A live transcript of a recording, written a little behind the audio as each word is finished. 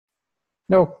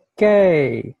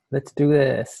Okay, let's do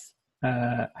this.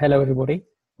 Hello, everybody.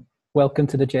 Welcome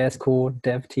to the JS Core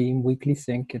Dev Team Weekly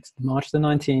Sync. It's March the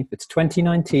 19th. It's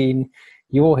 2019.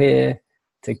 You're here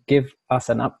to give us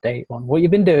an update on what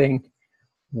you've been doing,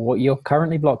 what you're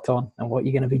currently blocked on, and what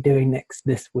you're going to be doing next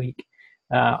this week.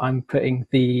 I'm putting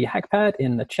the hackpad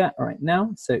in the chat right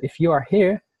now. So if you are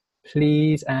here,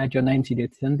 please add your name to the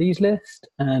attendees list.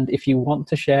 And if you want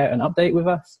to share an update with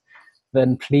us,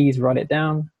 then please write it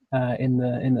down in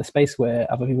the space where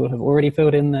other people have already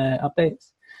filled in their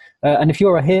updates. And if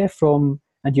you're here from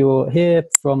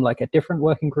like a different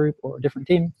working group or a different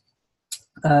team,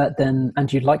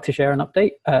 and you'd like to share an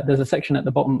update, there's a section at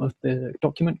the bottom of the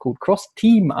document called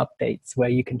cross-team updates where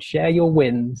you can share your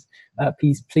wins.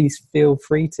 Please feel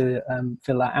free to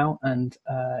fill that out, and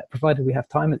provided we have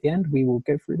time at the end, we will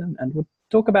go through them and we'll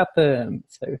talk about them.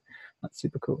 So that's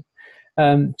super cool.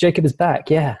 Jacob is back.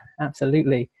 Yeah,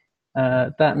 absolutely.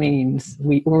 That means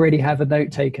we already have a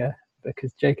note taker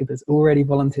because Jacob has already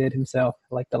volunteered himself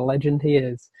like the legend he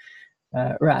is.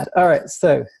 Rad. All right,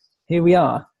 so here we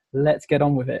are. Let's get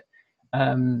on with it.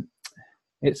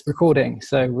 It's recording,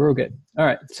 so we're all good. All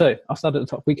right, so I'll start at the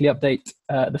top. Weekly update.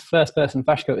 The first person,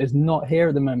 Fashko, is not here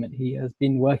at the moment. He has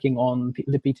been working on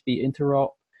the P2P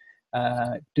interop,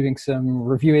 doing some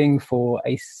reviewing for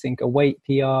async await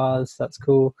PRs. That's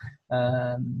cool.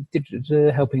 Helping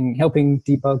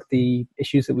debug the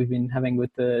issues that we've been having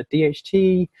with the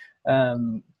DHT.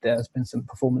 There's been some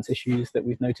performance issues that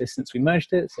we've noticed since we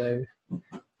merged it, so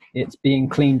it's being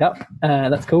cleaned up.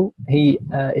 That's cool. He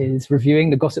is reviewing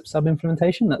the Gossip sub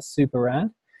implementation. That's super rad.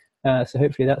 So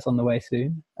hopefully that's on the way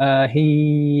soon.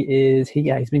 He's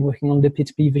been working on the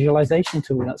P2P visualization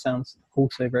tool. That sounds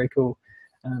also very cool.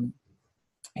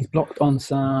 He's blocked on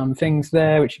some things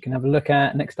there, which you can have a look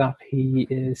at. Next up, he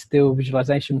is still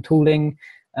visualization tooling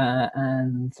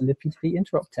and the P2P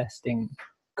interop testing.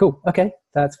 Cool. Okay,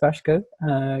 that's Fashko.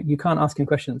 You can't ask him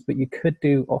questions, but you could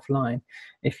do offline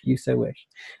if you so wish.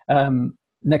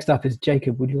 Next up is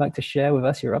Jacob. Would you like to share with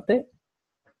us your update?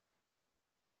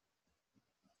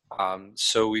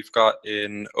 So we've got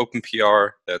an open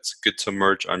PR that's good to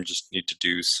merge. I just need to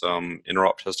do some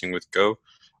interop testing with Go.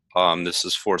 This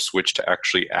is for Switch to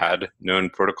actually add known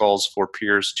protocols for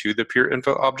peers to the peer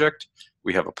info object.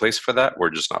 We have a place for that. We're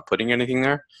just not putting anything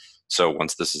there. So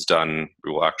once this is done,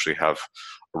 we will actually have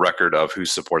a record of who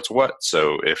supports what.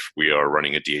 So if we are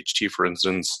running a DHT, for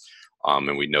instance,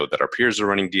 and we know that our peers are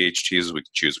running DHTs, we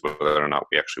can choose whether or not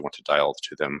we actually want to dial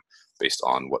to them based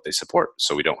on what they support.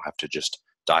 So we don't have to just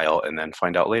dial and then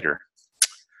find out later,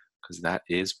 because that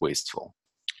is wasteful.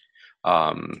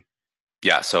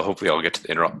 Yeah, so hopefully I'll get to the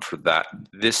interop for that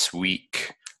this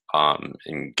week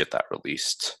and get that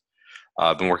released.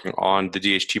 I've been working on the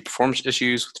DHT performance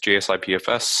issues with JS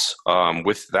IPFS.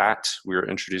 With that, we're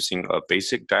introducing a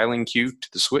basic dialing queue to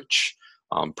the switch.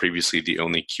 Previously, the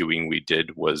only queuing we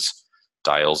did was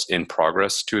dials in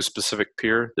progress to a specific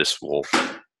peer. This will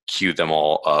queue them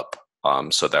all up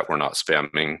so that we're not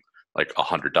spamming like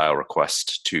 100 dial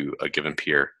requests to a given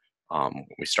peer when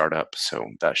we start up.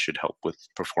 So that should help with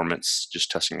performance. Just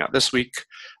testing out this week.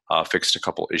 Fixed a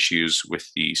couple issues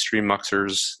with the stream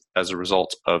muxers as a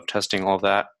result of testing all of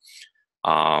that.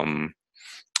 I'm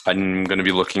going to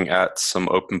be looking at some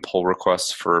open pull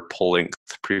requests for pull length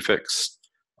prefix.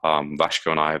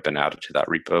 Vashko and I have been added to that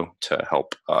repo to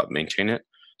help maintain it.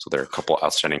 So there are a couple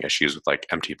outstanding issues with like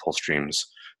empty pull streams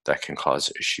that can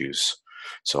cause issues.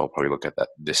 So I'll probably look at that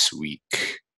this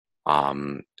week.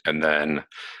 And then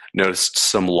noticed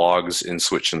some logs in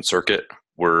switch and circuit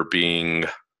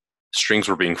strings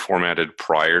were being formatted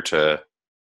prior to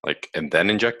and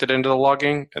then injected into the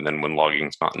logging. And then when logging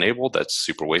is not enabled, that's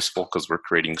super wasteful because we're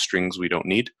creating strings we don't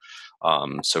need.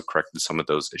 So corrected some of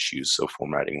those issues. So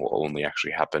formatting will only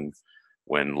actually happen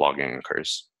when logging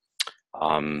occurs.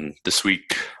 This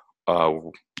week,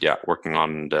 working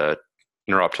on the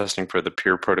interop testing for the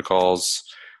peer protocols.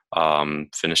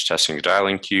 Finished testing the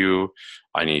dialing queue.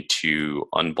 I need to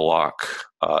unblock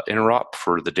interop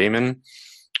for the daemon,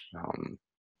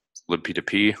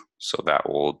 libp2p, so that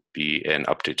will be an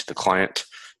update to the client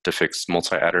to fix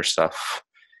multi-adder stuff,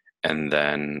 and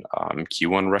then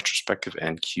Q1 retrospective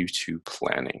and Q2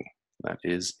 planning. That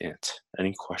is it.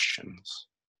 Any questions?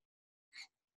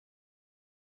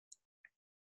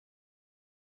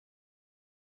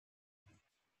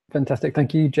 Fantastic.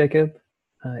 Thank you, Jacob.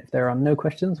 If there are no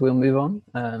questions, we'll move on.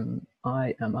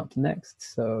 I am up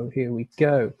next, so here we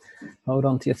go. Hold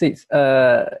on to your seats.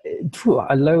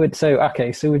 I lowered, so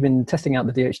we've been testing out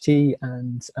the DHT,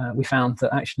 and we found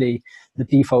that actually the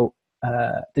default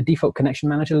the default connection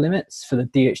manager limits for the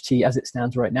DHT as it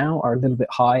stands right now are a little bit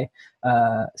high.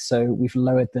 So we've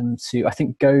lowered them to, I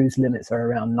think Go's limits are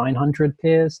around 900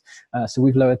 peers. So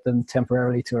we've lowered them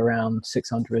temporarily to around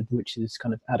 600, which is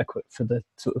kind of adequate for the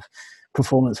sort of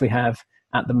performance we have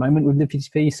at the moment with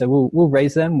libptp. So we'll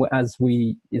raise them as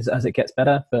it gets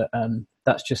better, but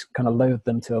that's just kind of lowered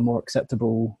them to a more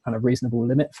acceptable kind of reasonable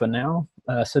limit for now.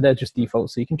 So they're just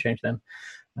default, so you can change them.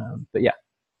 But yeah,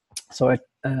 so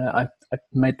I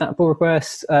made that pull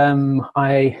request.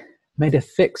 I made a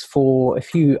fix for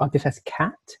if you IPFS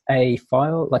cat a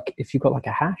file, like if you got like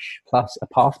a hash plus a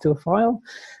path to a file,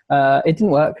 it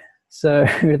didn't work. So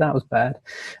that was bad.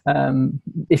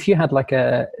 If you had like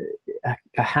a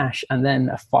hash and then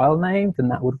a file name, then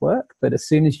that would work. But as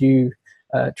soon as you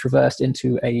traversed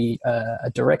into a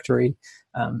directory,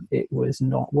 it was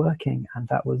not working, and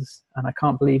I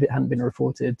can't believe it hadn't been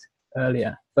reported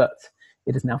earlier, but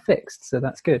it is now fixed, so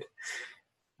that's good.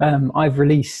 I've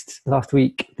released last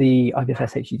week the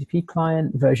ipfs-http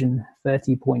client version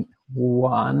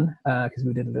 30.1 because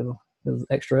we did a little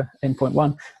extra in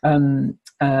 0.1, and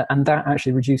that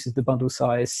actually reduces the bundle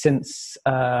size since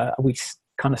we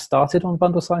kind of started on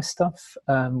bundle size stuff,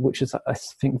 which is I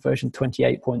think version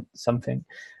 28 point something,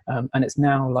 and it's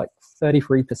now like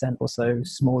 33% or so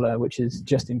smaller, which is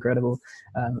just incredible.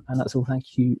 And that's all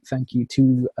thank you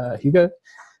to Hugo.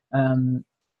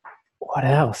 What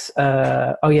else?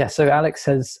 Oh yeah, so Alex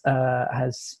has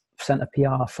sent a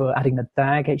PR for adding the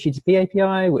DAG HTTP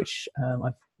API, which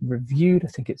I've reviewed. I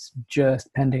think it's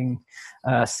just pending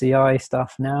CI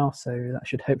stuff now, so that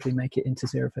should hopefully make it into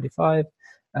 0.35.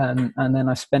 And then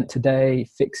I spent today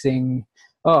fixing,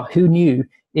 who knew,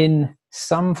 in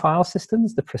some file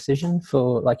systems, the precision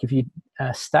for, like if you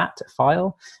stat a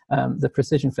file, the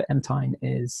precision for mtime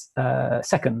is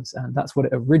seconds, and that's what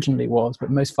it originally was, but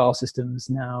most file systems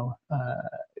now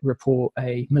report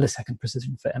a millisecond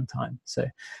precision for mtime. So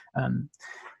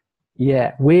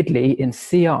yeah, weirdly in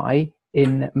CI,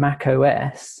 in Mac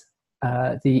OS,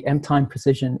 the mtime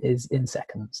precision is in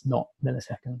seconds, not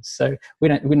milliseconds. So we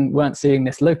weren't seeing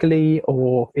this locally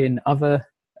or in other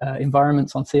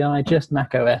environments on CI, just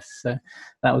Mac OS. So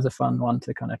that was a fun one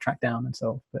to kind of track down and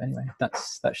solve. But anyway, that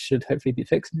should hopefully be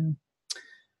fixed now.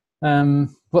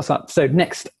 What's up? So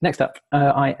next up,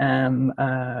 I am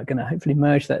going to hopefully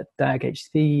merge that DAG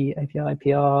HTTP API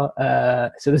PR.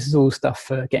 So this is all stuff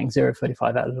for getting 0.35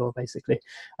 out of the door, basically.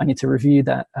 I need to review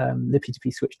that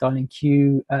libptp switch dialing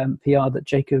queue PR that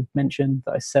Jacob mentioned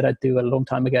that I said I'd do a long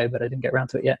time ago, but I didn't get around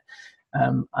to it yet.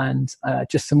 And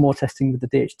just some more testing with the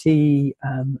DHT,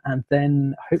 and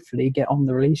then hopefully get on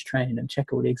the release train and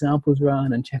check all the examples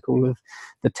run and check all of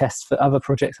the tests for other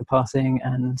projects are passing,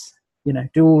 and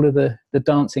do all of the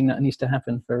dancing that needs to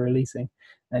happen for releasing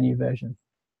a new version.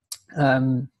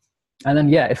 And then,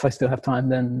 yeah, if I still have time,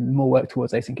 then more work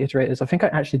towards async iterators. I think I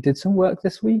actually did some work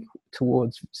this week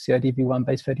towards CIDV1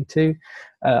 base 32,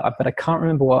 but I can't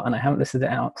remember what, and I haven't listed it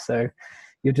out, so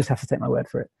you'll just have to take my word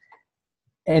for it.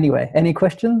 Anyway, any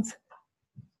questions?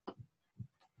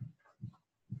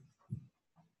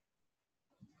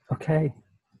 Okay.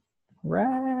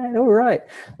 Right, all right.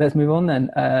 Let's move on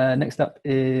then. Next up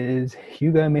is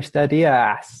Hugo Mr.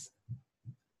 Diaz.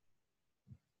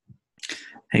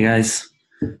 Hey guys.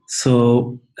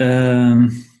 So I've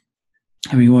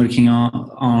been working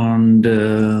on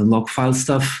the log file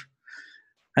stuff.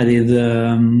 I did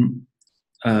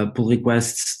pull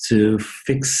requests to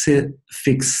fix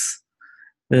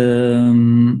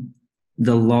the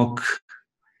lock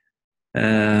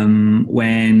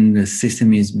when the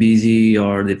system is busy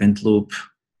or the event loop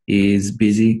is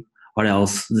busy, or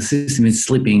else the system is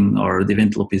sleeping or the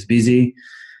event loop is busy.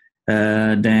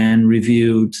 Then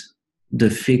reviewed the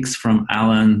fix from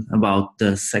Alan about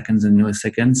the seconds and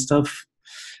milliseconds stuff.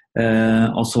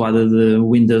 Also added the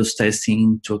Windows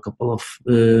testing to a couple of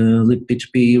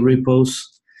libptp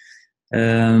repos.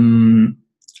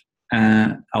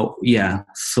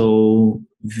 So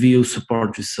view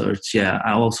support research. Yeah,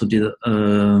 I also did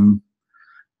a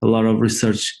lot of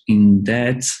research in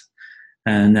that,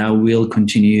 and I will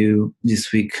continue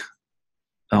this week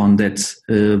on that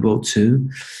boat too.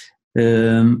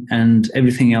 And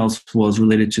everything else was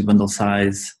related to bundle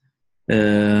size.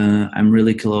 I'm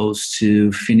really close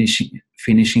to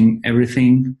finishing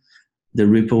everything. The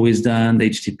repo is done, the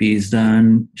HTTP is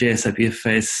done,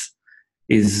 JS-IPFS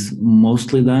is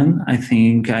mostly done. I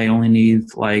think I only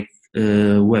need like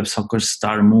WebSocket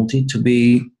Star Multi to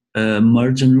be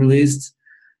merged and released,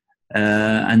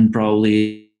 and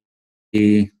probably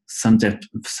some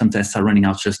tests are running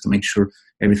out just to make sure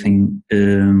everything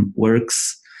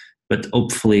works. But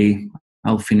hopefully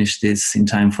I'll finish this in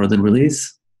time for the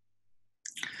release.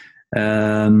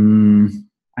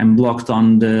 I'm blocked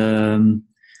on the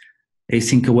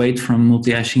async await from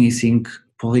multi-hashing async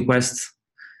pull requests.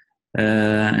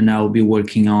 And I'll be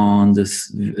working on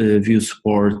this view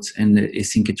support and the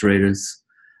async iterators.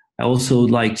 I also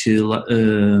would like to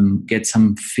get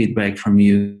some feedback from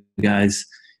you guys,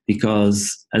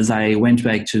 because as I went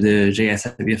back to the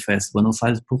JS IPFS bundle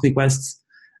size pull requests,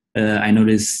 I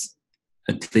noticed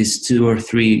at least 2 or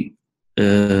 3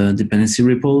 dependency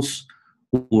repos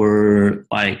were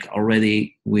like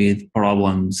already with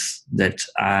problems that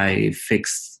I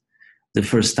fixed the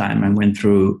first time I went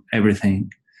through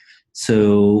everything.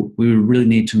 So we really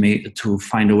need to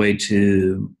find a way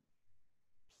to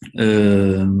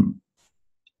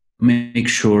make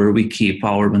sure we keep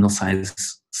our bundle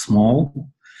size small,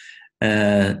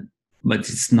 but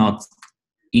it's not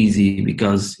easy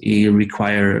because it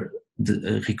requires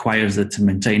that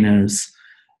maintainers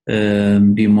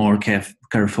be more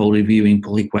careful reviewing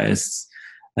pull requests.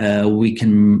 We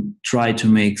can try to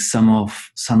make some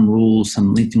rules,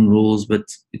 some linting rules, but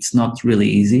it's not really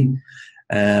easy.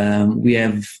 We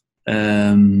have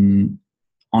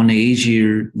on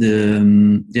Azure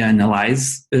the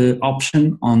analyze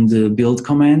option on the build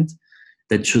command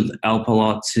that should help a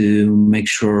lot to make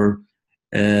sure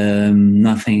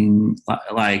nothing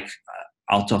like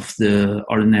out of the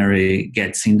ordinary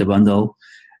gets in the bundle,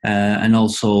 and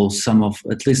also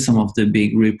at least some of the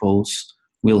big repos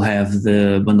will have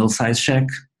the bundle size check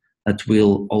that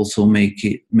will also make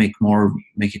it more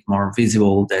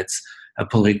visible that a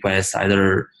pull request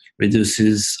either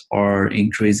reduces or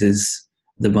increases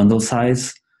the bundle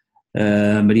size.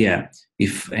 But yeah,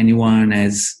 if anyone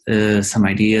has some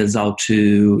ideas how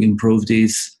to improve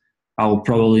this, I'll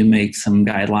probably make some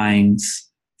guidelines,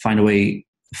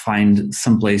 find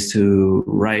some place to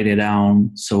write it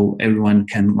down so everyone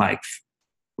can like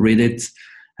read it.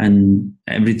 And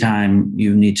every time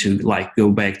you need to like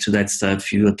go back to that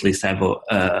stuff, you at least have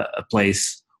a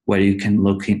place where you can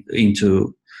look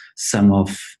into some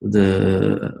of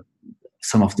the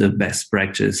best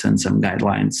practice and some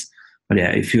guidelines. But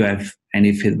yeah, if you have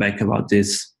any feedback about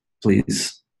this,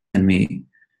 please send me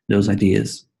those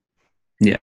ideas.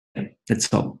 Yeah,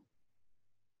 that's all.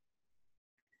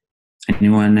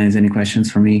 Anyone has any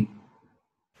questions for me?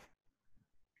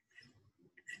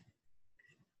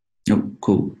 Oh,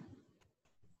 cool.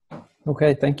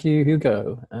 Okay, thank you,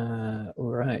 Hugo.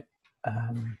 All right.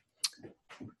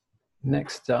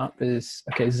 Next up is,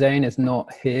 Zane is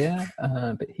not here,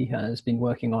 but he has been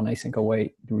working on async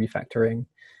await refactoring,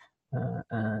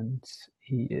 and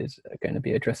he is going to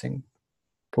be addressing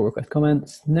pull request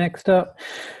comments. Next up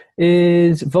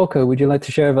is Volko. Would you like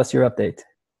to share with us your update?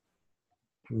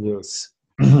 Yes.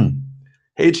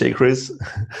 Hey, Jay, Chris.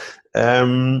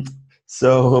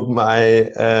 So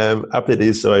my update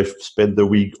is, so I've spent the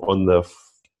week on the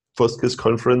FOSCIS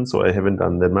conference, so I haven't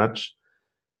done that much.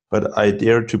 But I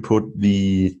dare to put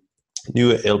the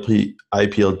new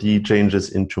IPLD changes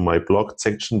into my blog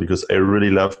section because I really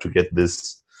love to get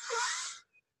this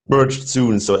merged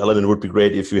soon. So Ellen, it would be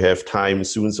great if you have time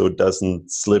soon so it doesn't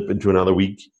slip into another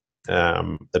week.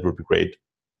 That would be great.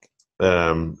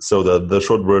 So the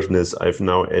short version is I've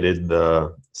now added I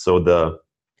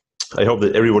hope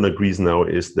that everyone agrees now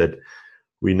is that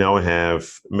we now have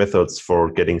methods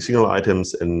for getting single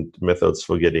items and methods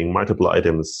for getting multiple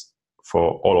items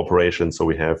for all operations. So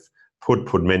we have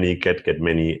put many, get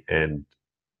many, and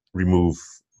remove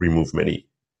many.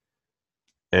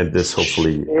 And this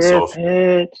hopefully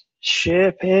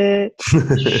ship it.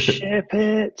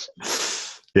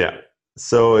 Yeah.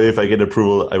 So if I get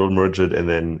approval, I will merge it, and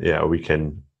then we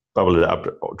can bubble it up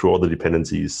to all the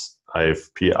dependencies. I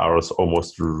have PRs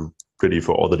almost ready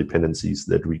for all the dependencies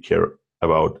that we care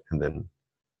about, and then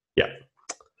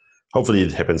hopefully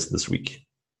it happens this week.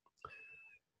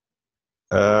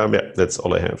 That's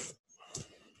all I have.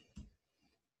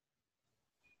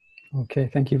 Okay,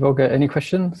 thank you, Volker. Any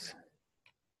questions?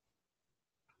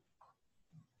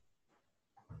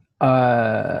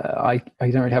 I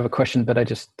don't really have a question, but I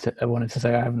wanted to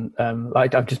say I haven't.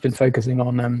 I've just been focusing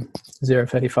on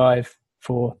 035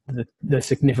 for the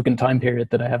significant time period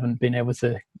that I haven't been able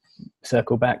to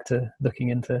circle back to looking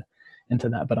into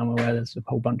that. But I'm aware there's a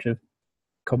whole bunch of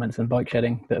comments and bike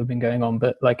shedding that have been going on.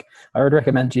 But like, I would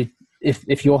recommend you,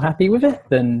 if you're happy with it,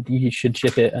 then you should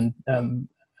ship it, and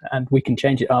we can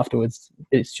change it afterwards.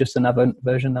 It's just another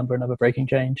version number, another breaking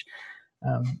change.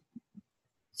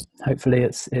 Hopefully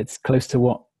it's close to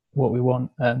what we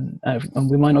want, and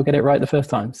we might not get it right the first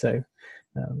time. So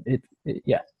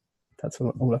that's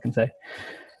all I can say.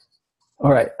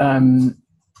 All right.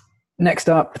 Next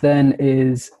up then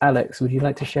is Alex. Would you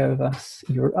like to share with us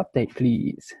your update,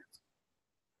 please?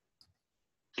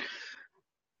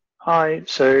 Hi.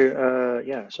 So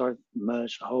I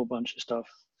merged a whole bunch of stuff,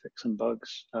 fixed some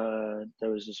bugs.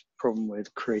 There was this problem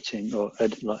with creating or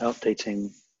updating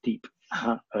deep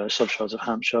subshards of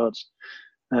HAMP shards.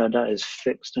 That is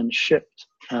fixed and shipped.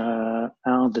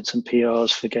 Al did some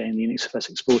PRs for getting the UnixFS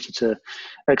exporter to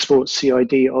export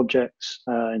CID objects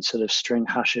instead of string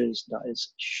hashes. That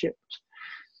is shipped,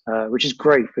 which is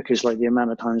great because like the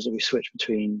amount of times that we switch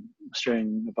between a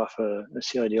string, a buffer, a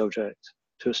CID object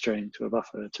to a string, to a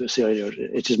buffer, to a CID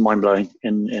object, it is mind blowing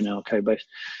in our code base.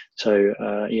 So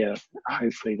yeah,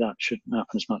 hopefully that shouldn't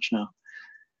happen as much now.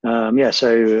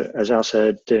 So as Al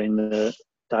said, doing the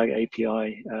DAG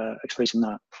API, exposing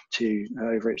that to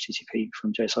over HTTP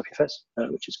from JS-IPFS,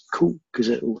 which is cool because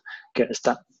it will get us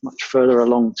that much further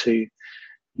along to,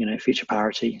 feature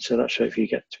parity. So that should hopefully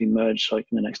get to be merged like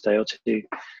in the next day or two.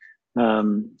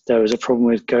 There was a problem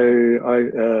with Go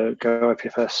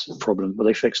IPFS problem, but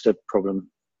they fixed a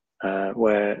problem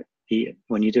where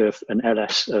when you do an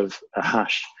ls of a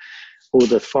hash, all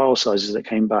the file sizes that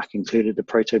came back included the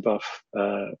protobuf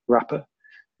wrapper,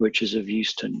 which is of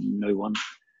use to no one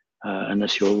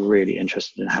unless you're really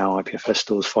interested in how IPFS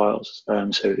stores files.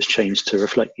 So it was changed to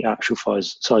reflect the actual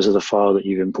size of the file that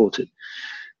you've imported.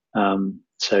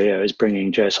 It was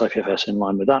bringing JS-IPFS in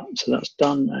line with that. So that's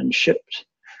done and shipped.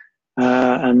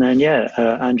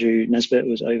 Andrew Nesbitt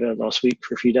was over last week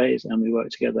for a few days, and we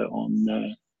worked together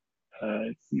on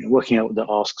working out the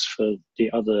asks for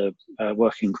the other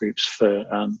working groups for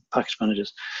package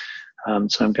managers.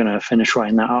 So I'm going to finish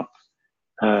writing that up,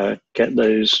 get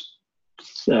those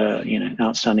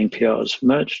outstanding PRs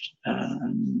merged,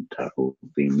 and that will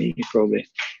be me probably.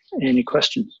 Any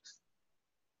questions?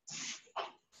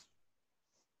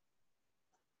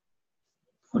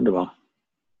 Wonderful.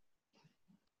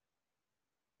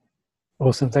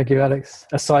 Awesome, thank you, Alex.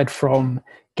 Aside from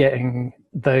getting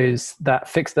that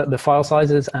fixed the file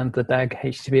sizes and the DAG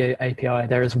HTTP API,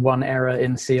 there is one error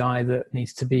in CI that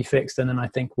needs to be fixed, and then I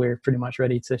think we're pretty much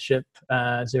ready to ship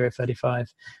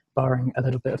 035, barring a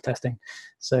little bit of testing.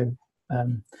 So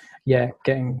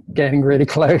getting really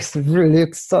close. Really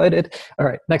excited. All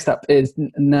right, next up is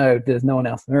there's no one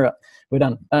else. We're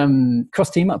done.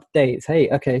 Cross team updates. Hey,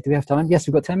 okay, do we have time? Yes,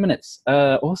 we've got 10 minutes.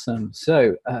 Awesome.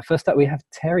 So first up we have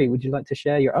Terry. Would you like to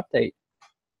share your update?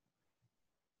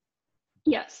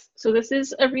 Yes, so this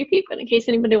is a repeat, but in case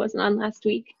anybody wasn't on last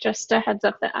week, just a heads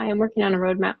up that I am working on a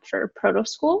roadmap for Proto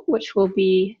School, which will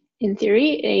be, in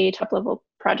theory, a top-level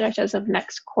project as of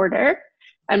next quarter.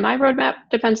 And my roadmap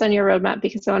depends on your roadmap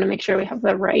because I want to make sure we have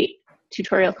the right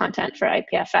tutorial content for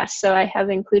IPFS. So I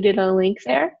have included a link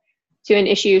there to an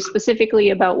issue specifically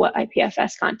about what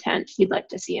IPFS content you'd like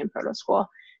to see in Proto School.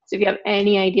 So if you have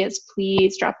any ideas,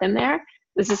 please drop them there.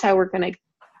 This is how we're going to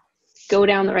go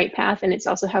down the right path, and it's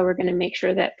also how we're going to make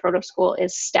sure that Proto School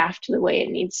is staffed the way it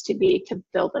needs to be to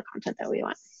build the content that we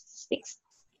want. Thanks.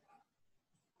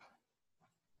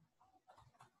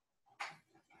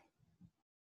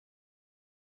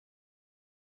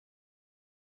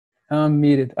 I'm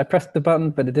muted. I pressed the button,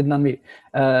 but it didn't unmute.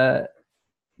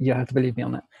 You have to believe me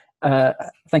on that.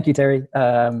 Thank you, Terry.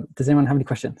 Does anyone have any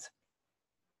questions?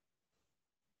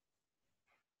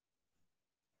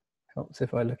 Cool. So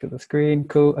if I look at the screen,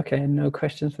 cool. Okay, no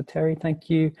questions for Terry. Thank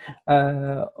you.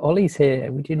 Ollie's here.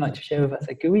 Would you like to share with us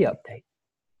a GUI update?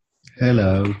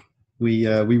 Hello. We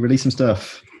released some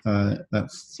stuff.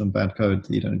 That's some bad code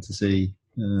that you don't need to see.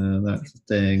 That's the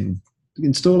thing.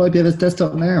 Install IPFS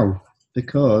Desktop now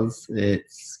because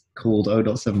it's called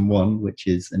 0.71, which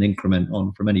is an increment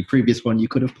on from any previous one you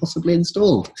could have possibly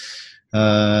installed.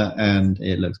 And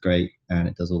it looks great, and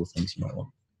it does all the things you might want.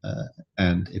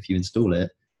 And if you install it,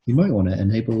 you might want to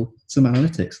enable some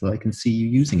analytics so that I can see you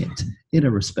using it in a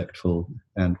respectful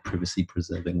and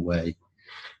privacy-preserving way.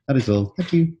 That is all.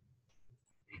 Thank you.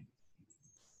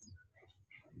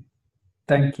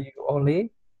 Thank you,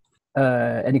 Ollie.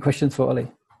 Any questions for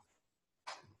Ollie?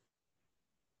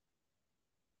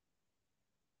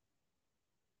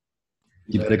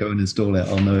 You better go and install it.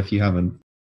 I'll know if you haven't.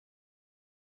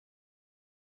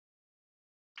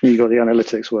 You got the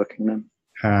analytics working then?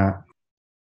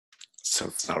 So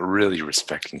it's not really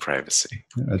respecting privacy.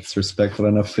 That's respectful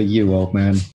enough for you, old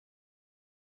man.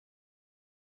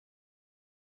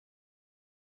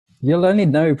 You'll only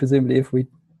know, presumably, if we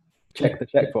check the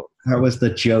checkbox. That was the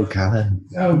joke, Alan.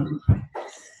 Oh.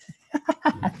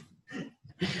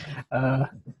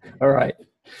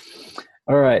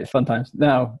 All right, fun times.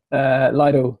 Now,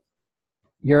 Lido,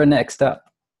 you're next up.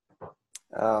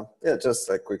 Just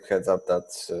a quick heads up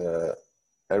that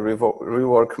a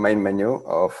rework main menu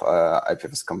of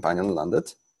IPFS Companion landed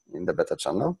in the beta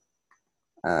channel,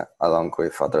 along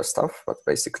with other stuff. But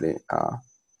basically,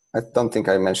 I don't think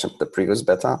I mentioned the previous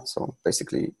beta. So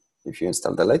basically, if you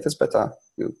install the latest beta,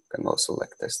 you can also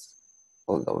like test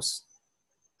all those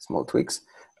small tweaks.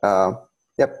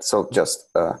 Yep. So just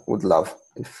would love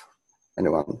if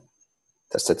anyone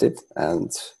tested it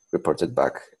and reported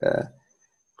back.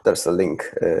 There's a link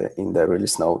in the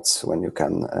release notes when you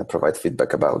can provide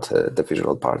feedback about the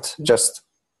visual part. Just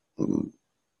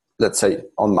let's say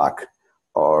on Mac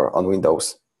or on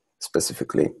Windows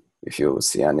specifically, if you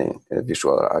see any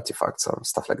visual artifacts or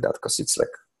stuff like that, because it's like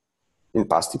in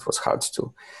past it was hard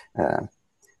to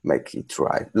make it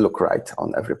look right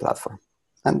on every platform.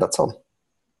 And that's all.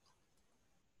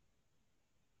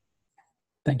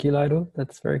 Thank you, Lydell.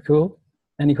 That's very cool.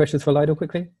 Any questions for Lydell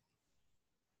quickly?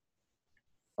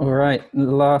 All right.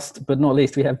 Last but not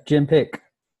least, we have Jim Pick.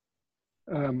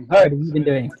 Hi. What have you been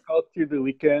doing? I called through the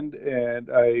weekend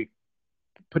and I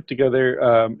put together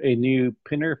a new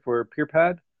pinner for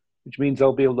PeerPad, which means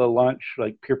I'll be able to launch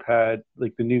like PeerPad,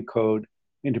 like the new code,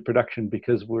 into production,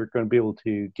 because we're going to be able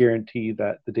to guarantee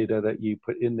that the data that you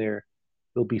put in there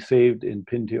will be saved and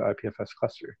pinned to IPFS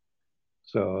cluster.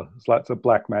 So there's lots of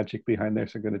black magic behind there.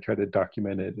 So I'm going to try to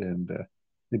document it and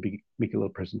maybe make a little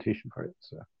presentation for it.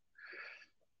 So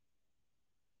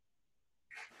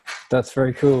that's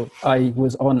very cool. I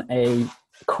was on a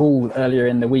call earlier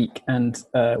in the week and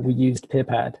we used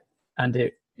PeerPad, and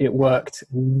it worked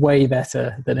way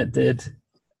better than it did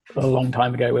a long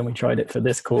time ago when we tried it for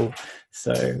this call.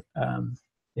 So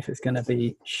if it's going to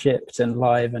be shipped and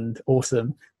live and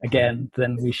awesome again,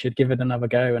 then we should give it another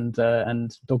go and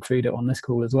dog food it on this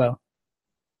call as well.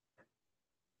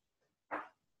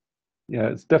 Yeah,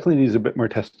 it definitely needs a bit more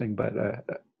testing, but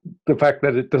the fact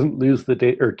that it doesn't lose the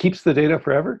data or keeps the data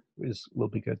forever will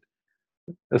be good,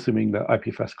 assuming the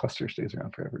IPFS cluster stays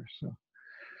around forever. So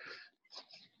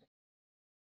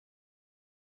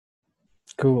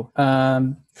cool.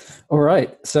 All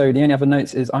right. So the only other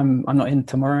notes is I'm not in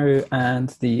tomorrow, and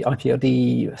the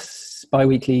IPLD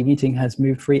bi-weekly meeting has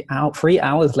moved 3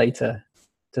 hours later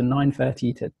to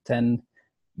 9:30 to 10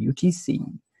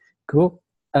 UTC. Cool.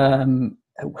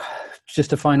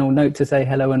 Just a final note to say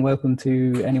hello and welcome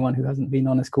to anyone who hasn't been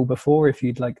on this call before. If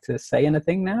you'd like to say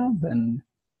anything now, then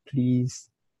please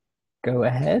go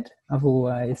ahead.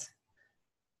 Otherwise,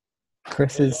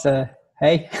 Chris is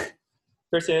hey.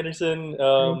 Chris Anderson.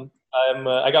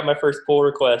 I got my first pull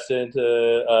request into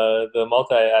the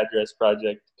multi-address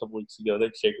project a couple weeks ago.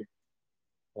 Thanks, Jacob.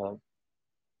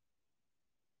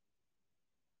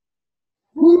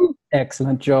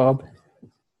 Excellent job.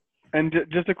 And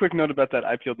just a quick note about that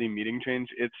IPLD meeting change.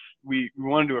 We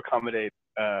wanted to accommodate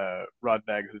Rod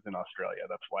Bag, who's in Australia.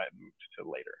 That's why it moved to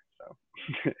later.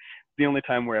 So the only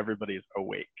time where everybody is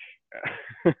awake.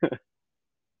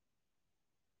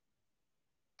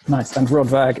 Nice. And Rod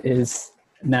Vag is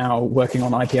now working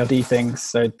on IPLD things,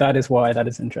 so that is why that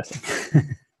is interesting.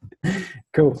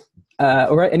 Cool.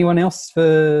 All right. Anyone else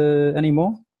for any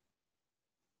more?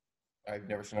 I've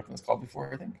never shown up on this call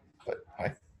before, I think, but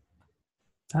hi.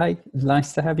 Hi.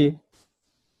 Nice to have you.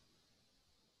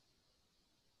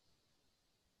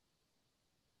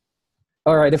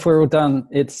 All right. If we're all done,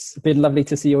 it's been lovely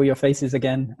to see all your faces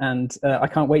again, and I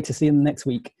can't wait to see them next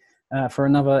week for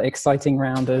another exciting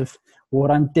round of what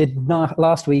I did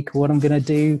last week, what I'm going to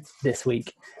do this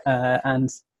week. And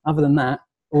other than that,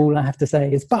 all I have to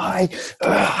say is bye.